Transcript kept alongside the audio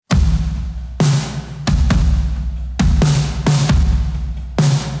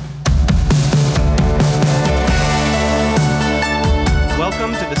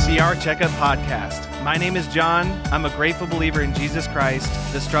Checkup Podcast. My name is John. I'm a grateful believer in Jesus Christ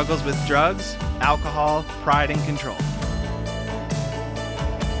that struggles with drugs, alcohol, pride, and control.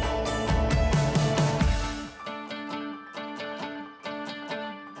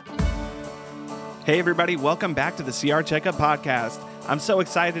 Hey everybody, welcome back to the CR Checkup Podcast. I'm so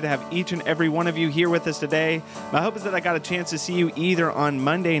excited to have each and every one of you here with us today. My hope is that I got a chance to see you either on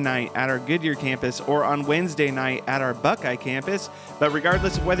Monday night at our Goodyear campus or on Wednesday night at our Buckeye campus. But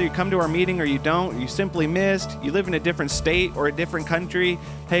regardless of whether you come to our meeting or you don't, you simply missed, you live in a different state or a different country,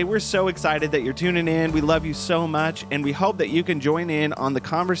 hey, we're so excited that you're tuning in. We love you so much, and we hope that you can join in on the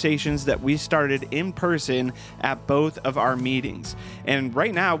conversations that we started in person at both of our meetings. And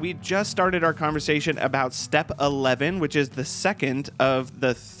right now, we just started our conversation about step 11, which is the second of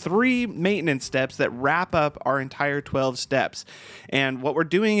the 3 maintenance steps that wrap up our entire 12 steps. And what we're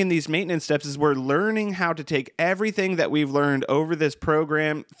doing in these maintenance steps is we're learning how to take everything that we've learned over this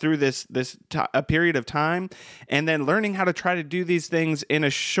program through a period of time, and then learning how to try to do these things in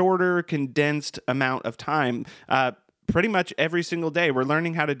a shorter, condensed amount of time. Pretty much every single day. We're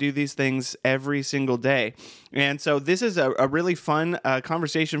learning how to do these things every single day. And so this is a really fun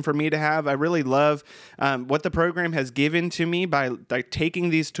conversation for me to have. I really love what the program has given to me by taking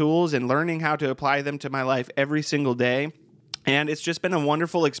these tools and learning how to apply them to my life every single day. And it's just been a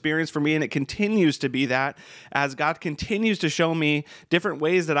wonderful experience for me, and it continues to be that as God continues to show me different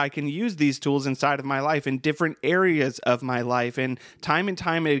ways that I can use these tools inside of my life in different areas of my life. And time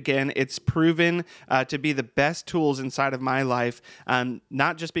again, it's proven to be the best tools inside of my life,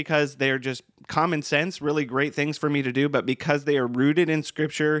 not just because they're just common sense, really great things for me to do, but because they are rooted in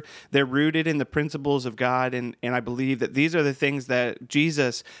Scripture, they're rooted in the principles of God, and I believe that these are the things that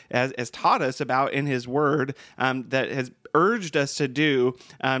Jesus has taught us about in His Word, that has urged us to do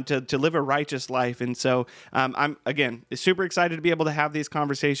to live a righteous life. And so I'm, again, super excited to be able to have these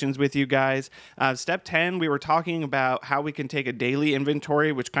conversations with you guys. Step 10, we were talking about how we can take a daily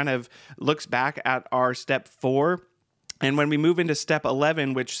inventory, which kind of looks back at our step 4. And when we move into step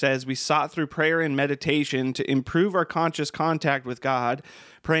 11, which says we sought through prayer and meditation to improve our conscious contact with God,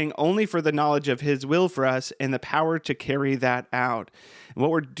 praying only for the knowledge of His will for us and the power to carry that out. And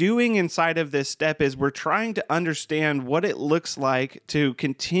what we're doing inside of this step is we're trying to understand what it looks like to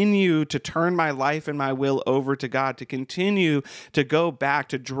continue to turn my life and my will over to God, to continue to go back,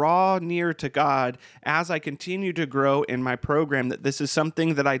 to draw near to God as I continue to grow in my program, that this is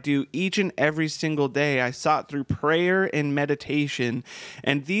something that I do each and every single day. I sought through prayer and meditation,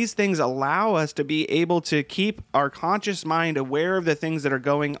 and these things allow us to be able to keep our conscious mind aware of the things that are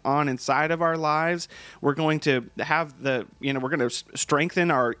going on inside of our lives. We're going to have we're going to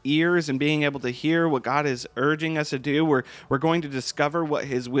strengthen our ears and being able to hear what God is urging us to do. We're going to discover what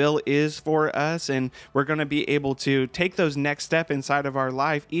His will is for us, and we're going to be able to take those next steps inside of our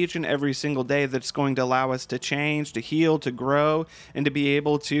life each and every single day that's going to allow us to change, to heal, to grow, and to be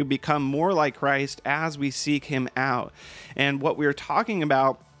able to become more like Christ as we seek Him out. And what we're talking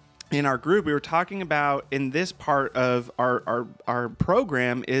about in our group, we were talking about in this part of our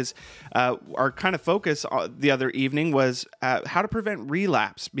program is our kind of focus the other evening was how to prevent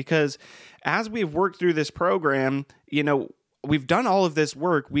relapse, because as we've worked through this program, we've done all of this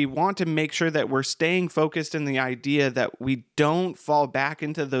work. We want to make sure that we're staying focused in the idea that we don't fall back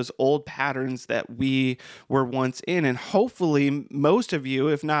into those old patterns that we were once in. And hopefully most of you,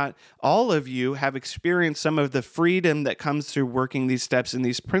 if not all of you, have experienced some of the freedom that comes through working these steps and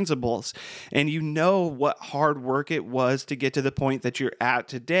these principles. And you know what hard work it was to get to the point that you're at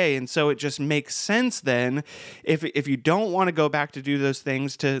today. And so it just makes sense then, if you don't want to go back to do those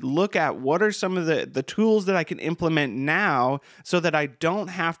things, to look at what are some of the tools that I can implement now, so that I don't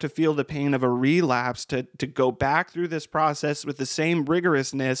have to feel the pain of a relapse to go back through this process with the same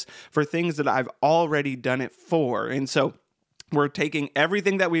rigorousness for things that I've already done it for. And so we're taking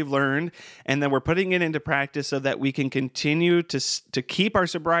everything that we've learned and then we're putting it into practice so that we can continue to keep our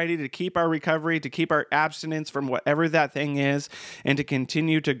sobriety, to keep our recovery, to keep our abstinence from whatever that thing is, and to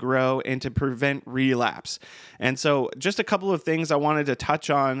continue to grow and to prevent relapse. And so just a couple of things I wanted to touch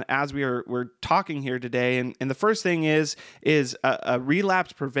on as we're talking here today. And the first thing is a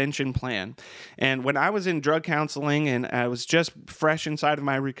relapse prevention plan. And when I was in drug counseling and I was just fresh inside of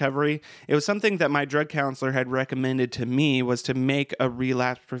my recovery, it was something that my drug counselor had recommended to me was to make a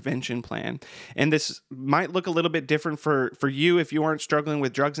relapse prevention plan. And this might look a little bit different for you if you aren't struggling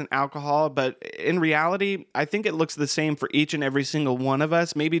with drugs and alcohol, but in reality, I think it looks the same for each and every single one of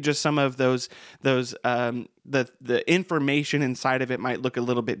us. Maybe just some of those the information inside of it might look a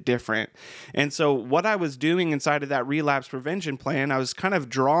little bit different. And so what I was doing inside of that relapse prevention plan, I was kind of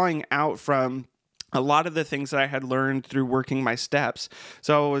drawing out from a lot of the things that I had learned through working my steps.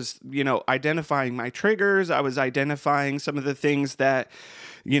 So I was, identifying my triggers. I was identifying some of the things that,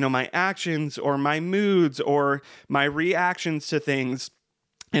 my actions or my moods or my reactions to things.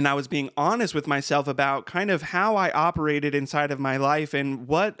 And I was being honest with myself about kind of how I operated inside of my life and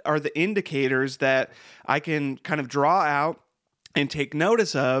what are the indicators that I can kind of draw out and take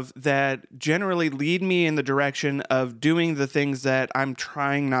notice of that generally lead me in the direction of doing the things that I'm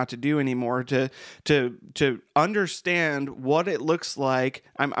trying not to do anymore, to understand what it looks like.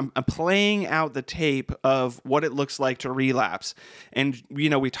 I'm playing out the tape of what it looks like to relapse. And,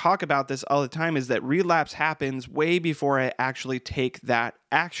 we talk about this all the time, is that relapse happens way before I actually take that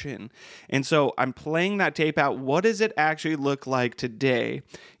action. And so I'm playing that tape out. What does it actually look like today?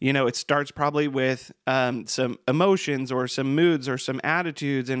 It starts probably with some emotions or some moods or some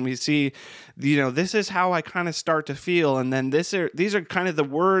attitudes, and we see, this is how I kind of start to feel, and then these are kind of the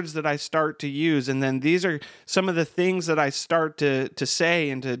words that I start to use, and then these are some of the things that I start to say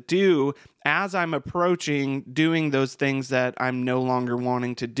and to do as I'm approaching doing those things that I'm no longer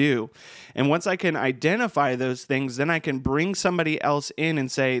wanting to do. And once I can identify those things, then I can bring somebody else in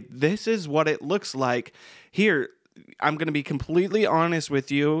and say, this is what it looks like. Here, I'm going to be completely honest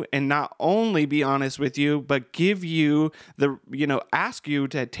with you, and not only be honest with you, but give you ask you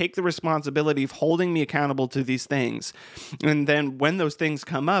to take the responsibility of holding me accountable to these things. And then when those things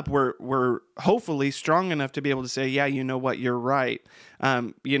come up, we're hopefully strong enough to be able to say, yeah, you know what, you're right.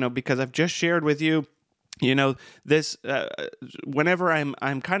 Because I've just shared with you, this, whenever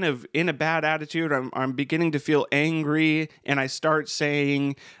I'm kind of in a bad attitude, I'm beginning to feel angry, and I start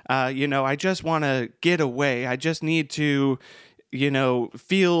saying, I just want to get away. I just need to,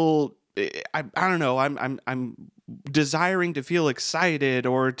 feel, I don't know, I'm desiring to feel excited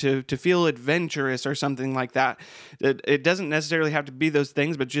or to feel adventurous or something like that. It doesn't necessarily have to be those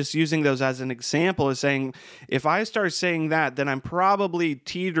things, but just using those as an example is saying, if I start saying that, then I'm probably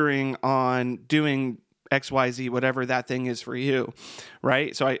teetering on doing XYZ, whatever that thing is for you,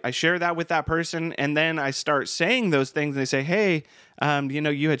 right? So I share that with that person, and then I start saying those things, and they say, hey,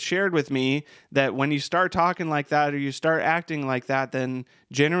 you had shared with me that when you start talking like that or you start acting like that, then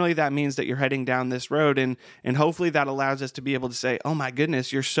generally that means that you're heading down this road, and hopefully that allows us to be able to say, oh my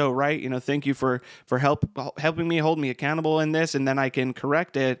goodness, you're so right. Thank you for helping me, hold me accountable in this, and then I can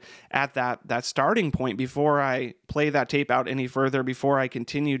correct it at that starting point before I play that tape out any further, before I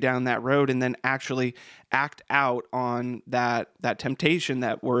continue down that road, and then actually act out on that temptation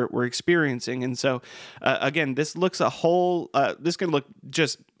that we're experiencing. And so again, this looks this can look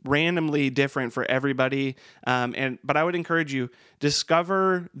just randomly different for everybody. But I would encourage you,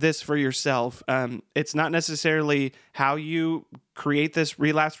 discover this for yourself. It's not necessarily how you create this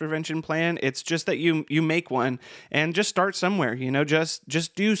relapse prevention plan. It's just that you make one, and just start somewhere,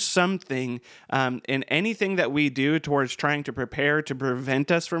 just do something. And anything that we do towards trying to prepare to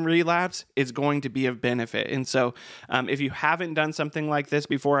prevent us from relapse is going to be of benefit. And so if you haven't done something like this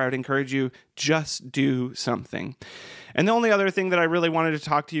before, I would encourage you, just do something. And the only other thing that I really wanted to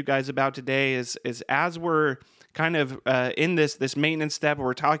talk to you guys about today is as we're kind of in this maintenance step,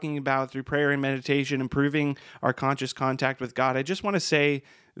 we're talking about through prayer and meditation, improving our conscious contact with God. I just want to say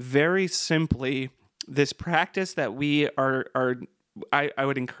very simply, this practice that we I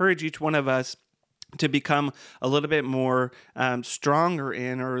would encourage each one of us to become a little bit more stronger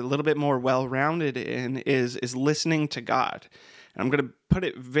in, or a little bit more well-rounded in, is listening to God. And I'm going to put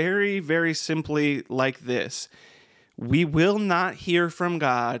it very, very simply like this. We will not hear from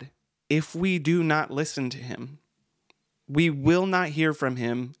God if we do not listen to Him. We will not hear from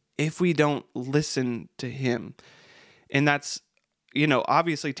Him if we don't listen to Him. And that's,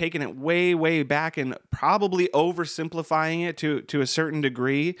 obviously taking it way, way back and probably oversimplifying it to a certain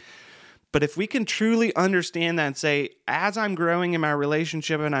degree. But if we can truly understand that and say, as I'm growing in my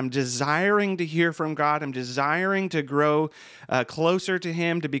relationship and I'm desiring to hear from God, I'm desiring to grow closer to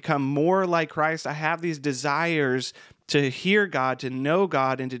Him, to become more like Christ, I have these desires to hear God, to know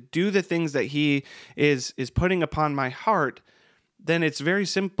God, and to do the things that He is putting upon my heart, then it's very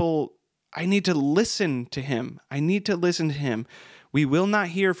simple. I need to listen to Him. I need to listen to Him. We will not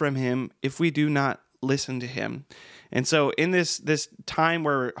hear from Him if we do not listen to Him. And so in this time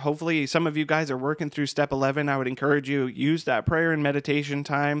where hopefully some of you guys are working through step 11, I would encourage you, use that prayer and meditation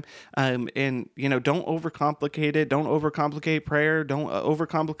time. And don't overcomplicate it. Don't overcomplicate prayer. Don't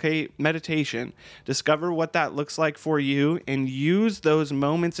overcomplicate meditation. Discover what that looks like for you, and use those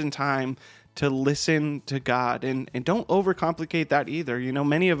moments in time to listen to God, and don't overcomplicate that either.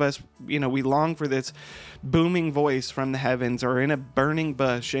 Many of us, we long for this booming voice from the heavens or in a burning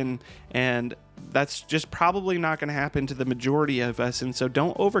bush, and that's just probably not going to happen to the majority of us. And so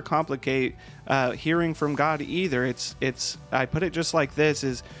don't overcomplicate hearing from God either. It's I put it just like this: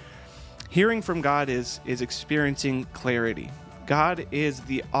 is hearing from God is experiencing clarity. God is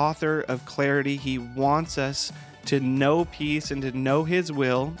the author of clarity. He wants us to know peace and to know His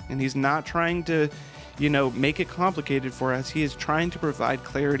will, and He's not trying to, make it complicated for us. He is trying to provide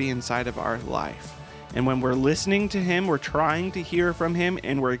clarity inside of our life. And when we're listening to Him, we're trying to hear from Him,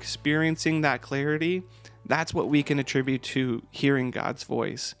 and we're experiencing that clarity. That's what we can attribute to hearing God's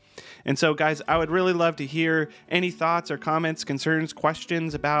voice. And so, guys, I would really love to hear any thoughts or comments, concerns,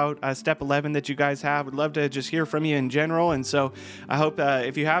 questions about Step 11 that you guys have. Would love to just hear from you in general. And so I hope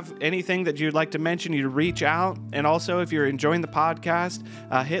if you have anything that you'd like to mention, you reach out. And also, if you're enjoying the podcast,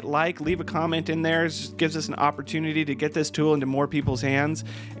 hit like, leave a comment in there. It just gives us an opportunity to get this tool into more people's hands.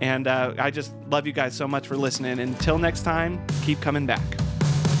 And I just love you guys so much for listening. Until next time, keep coming back.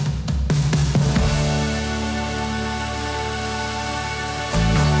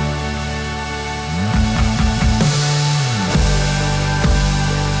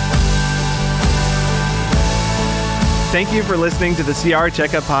 Thank you for listening to the CR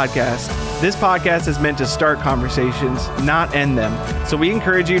Checkup Podcast. This podcast is meant to start conversations, not end them. So we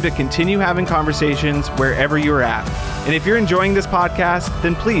encourage you to continue having conversations wherever you're at. And if you're enjoying this podcast,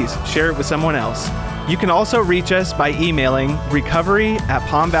 then please share it with someone else. You can also reach us by emailing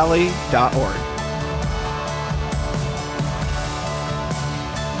recovery@palmvalley.org.